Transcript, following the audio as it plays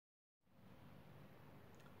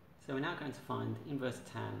So we're now going to find inverse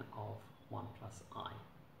tan of 1 plus I.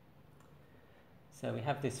 So we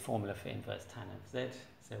have this formula for inverse tan of z,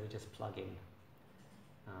 so we just plug in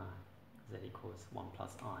z equals 1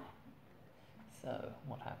 plus I. So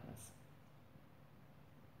what happens?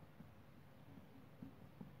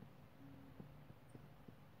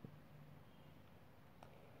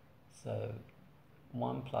 So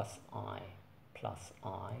 1 plus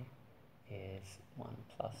I is 1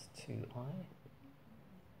 plus 2I,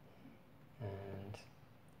 and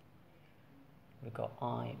we've got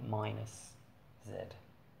I minus z.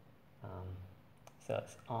 So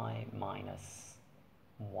it's I minus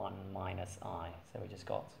 1 minus I. So we just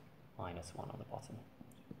got minus 1 on the bottom.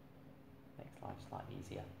 Makes life slightly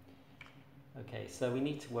easier. Okay, so we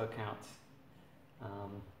need to work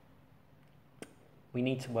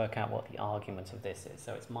out what the argument of this is.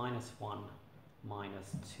 So it's minus 1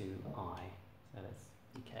 minus 2I. So let's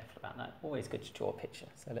be careful about that. Always good to draw a picture.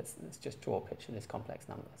 So let's just draw a picture of this complex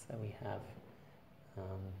number. So we have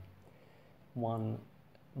 1,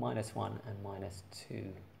 minus 1 and minus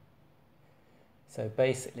 2. So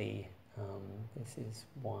basically this is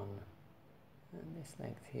 1 and this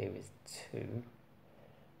length here is 2.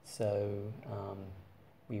 So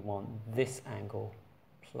we want this angle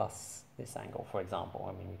plus this angle, for example.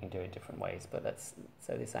 I mean, we can do it different ways, but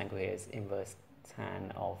so this angle here is inverse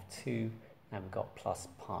tan of 2, and we've got plus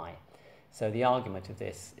pi. So the argument of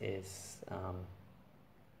this is,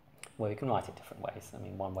 well, we can write it different ways. I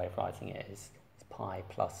mean, one way of writing it is pi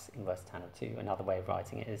plus inverse tan of 2. Another way of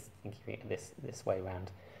writing it is thinking of it this way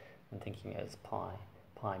around and thinking of it as pi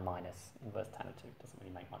minus inverse tan of 2. It doesn't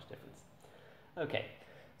really make much difference. Okay,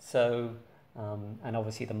 so and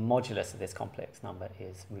obviously the modulus of this complex number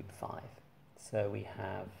is root 5. So we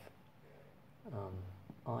have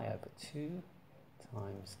I over 2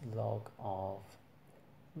 times log of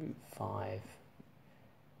root 5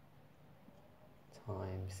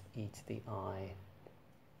 times e to the I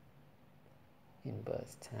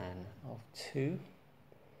inverse tan of 2.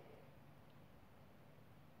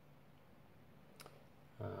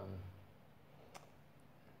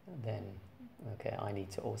 Then, okay, I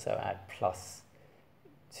need to also add plus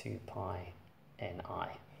 2 pi ni.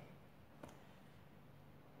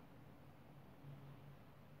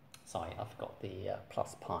 Sorry, I've got the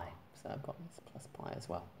plus pi, so I've got this plus pi as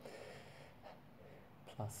well.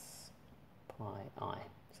 Plus pi I.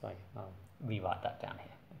 Sorry, I'll rewrite that down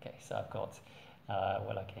here. Okay, so I've got,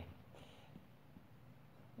 well, okay.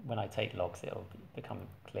 When I take logs, it'll become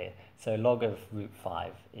clear. So log of root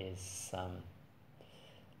 5 is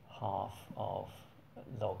half of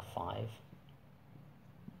log 5.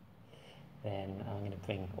 Then I'm going to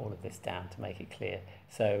bring all of this down to make it clear.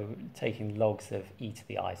 So taking logs of e to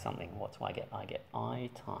the I something, what do I get? I get I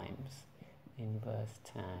times inverse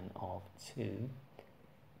tan of 2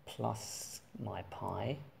 plus my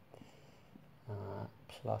pi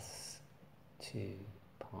plus 2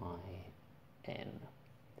 pi n.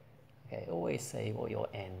 Okay, always say what your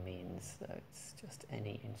n means, so it's just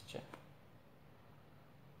any integer.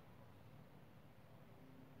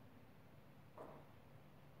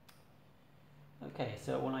 Okay,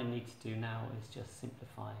 so what I need to do now is just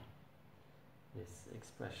simplify this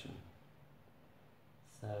expression.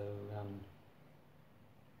 So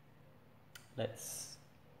let's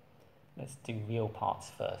do real parts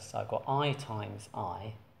first. So I've got I times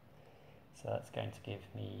I, so that's going to give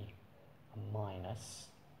me a minus.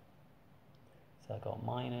 So I've got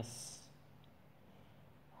minus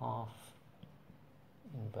half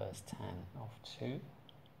inverse tan of 2.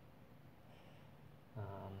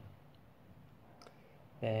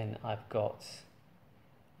 Then I've got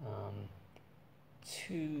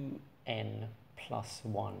 2n plus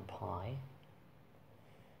 1 pi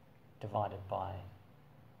divided by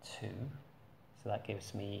 2. So that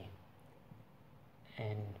gives me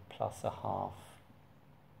n plus a half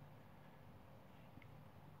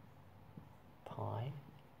pi.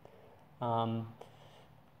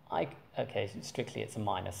 Okay, so strictly it's a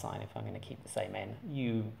minus sign if I'm going to keep the same n.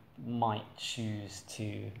 You might choose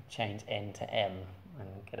to change n to m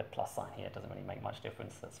and get a plus sign here. It doesn't really make much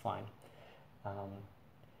difference, that's fine.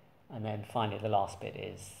 And then finally the last bit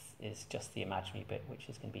is just the imaginary bit, which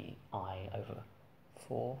is going to be I over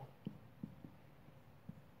 4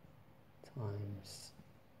 times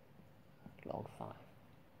log 5.